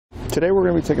Today we're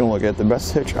going to be taking a look at the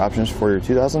best hitch options for your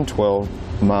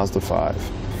 2012 Mazda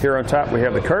 5. Here on top we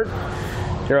have the Curt.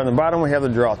 Here on the bottom we have the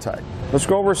Draw-Tite. Let's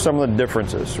go over some of the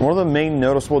differences. One of the main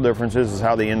noticeable differences is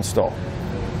how they install.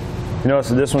 You notice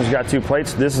that this one's got two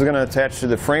plates. This is going to attach to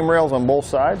the frame rails on both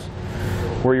sides,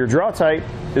 where your Draw-Tite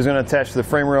is going to attach to the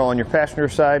frame rail on your passenger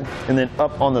side, and then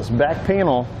up on this back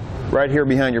panel right here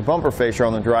behind your bumper fascia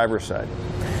on the driver's side.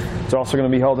 It's also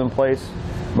going to be held in place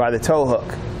by the tow hook,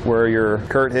 where your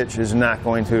Curt hitch is not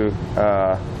going to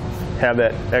have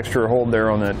that extra hold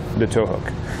there on the tow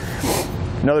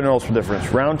hook. Another noticeable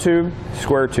difference: round tube,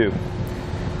 square tube.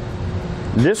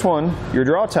 This one, your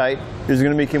Draw-Tite, is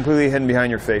going to be completely hidden behind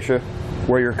your fascia,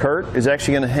 where your Curt is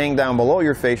actually going to hang down below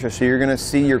your fascia, so you're going to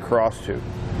see your cross tube.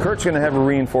 Curt's going to have a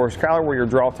reinforced collar where your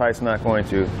Draw-Tite's not going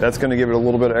to. That's going to give it a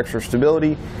little bit of extra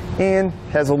stability and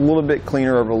has a little bit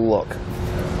cleaner of a look.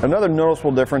 Another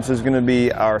noticeable difference is going to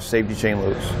be our safety chain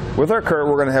loops. With our Curt,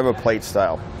 we're going to have a plate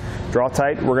style.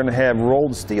 Draw-Tite, we're going to have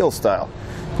rolled steel style.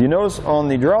 If you notice on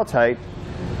the Draw-Tite,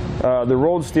 the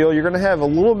rolled steel, you're going to have a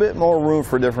little bit more room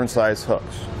for different size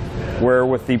hooks. Where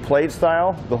with the plate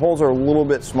style, the holes are a little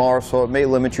bit smaller, so it may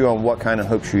limit you on what kind of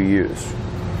hooks you use.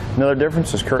 Another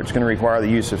difference is Curt's going to require the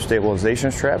use of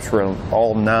stabilization straps for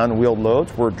all non-wheeled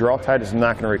loads, where Draw-Tite is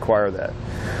not going to require that.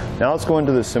 Now let's go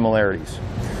into the similarities.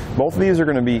 Both of these are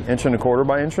going to be 1 1/4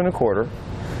 by 1 1/4.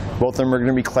 Both of them are going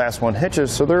to be Class 1 hitches,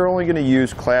 so they're only going to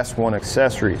use Class 1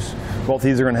 accessories. Both of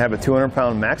these are going to have a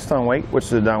 200-pound max ton weight, which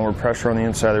is a downward pressure on the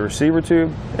inside of the receiver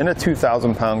tube, and a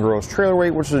 2,000-pound gross trailer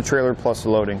weight, which is a trailer plus the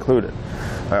load included.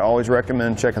 I always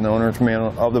recommend checking the owner's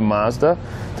manual of the Mazda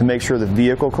to make sure the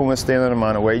vehicle can withstand that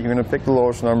amount of weight. You're going to pick the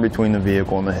lowest number between the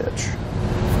vehicle and the hitch.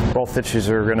 Both hitches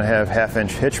are going to have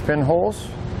 1/2-inch hitch pin holes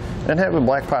and have a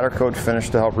black powder coat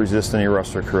finish to help resist any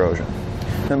rust or corrosion.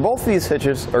 And both these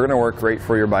hitches are going to work great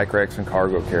for your bike racks and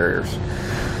cargo carriers.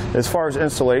 As far as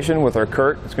installation, with our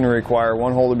Curt, it's going to require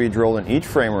one hole to be drilled in each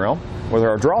frame rail. With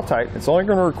our Draw-Tite, it's only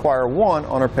going to require one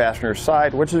on our passenger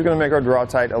side, which is going to make our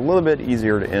Draw-Tite a little bit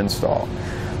easier to install.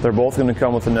 They're both going to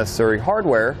come with the necessary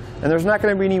hardware, and there's not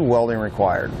going to be any welding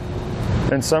required.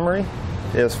 In summary,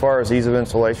 as far as ease of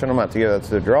installation, I'm going to have to give that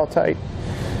to the Draw-Tite.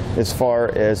 As far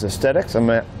as aesthetics, I'm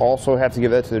going to also have to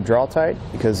give that to the Draw-Tite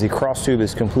because the cross tube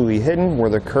is completely hidden where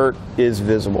the Curt is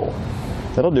visible.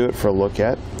 That'll do it for a look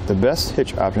at the best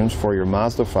hitch options for your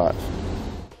Mazda 5.